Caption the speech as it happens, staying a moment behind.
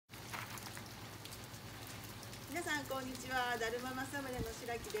皆さんこんにちは。達磨正宗の白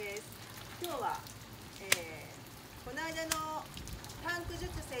木です。今日は、この間のタンク熟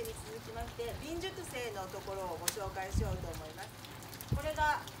成に続きまして瓶熟成のところをご紹介しようと思います。これ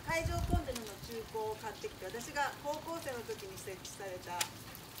が海上コンテナの中古を買ってきて、私が高校生の時に設置された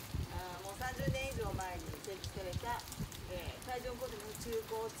もう30年以上前に設置された、海上コンテナの中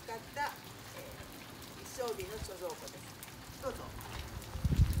古を使った、一升瓶の貯蔵庫です。どうぞ。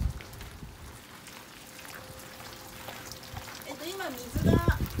今水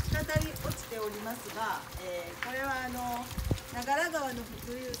が滴り落ちておりますが、これは長良川の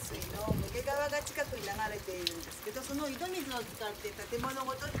伏流水の抜け川が近くに流れているんですけど、その井戸水を使って建物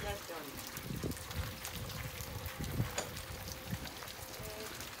ごと冷やしております。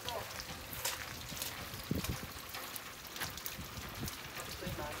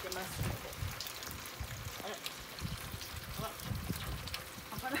今開けますので、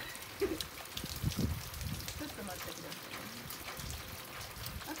開かないちょっと待ってください。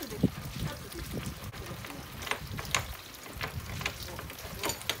後で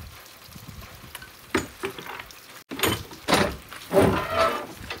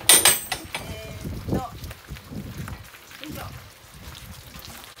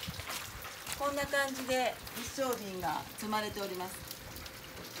こんな感じで一升瓶が積まれております。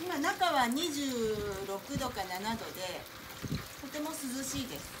今中は26度か7度でとても涼しい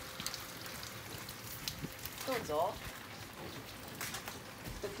です。どうぞ。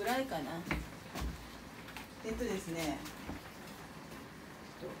ちょっと暗いかな。ですね、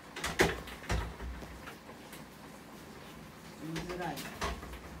見づらい。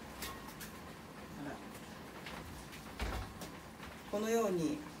このよう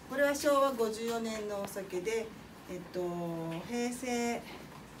に、これは昭和54年のお酒で、平成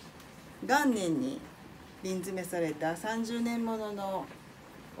元年に瓶詰めされた30年ものの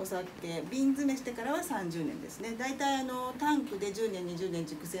お酒、瓶詰めしてからは30年ですね。だいたいタンクで10年20年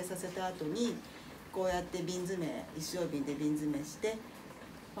熟成させた後にこうやって瓶詰め、一升瓶で瓶詰めして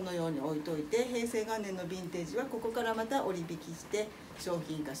このように置いといて、平成元年のヴィンテージはここからまた折り引きして商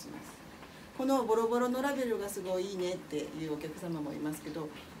品化します。このボロボロのラベルがすごいいいねっていうお客様もいますけど、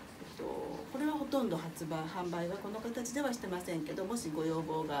これはほとんど販売はこの形ではしてませんけど、もしご要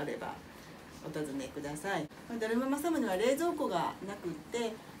望があればお尋ねください。達磨正宗は冷蔵庫がなくっ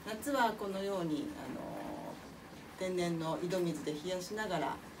て、夏はこのように天然の井戸水で冷やしなが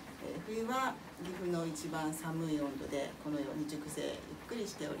ら、冬は岐阜の一番寒い温度でこのように熟成ゆっくり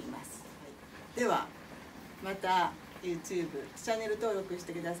しております。ではまた YouTube チャンネル登録し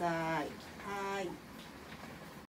てください。はい。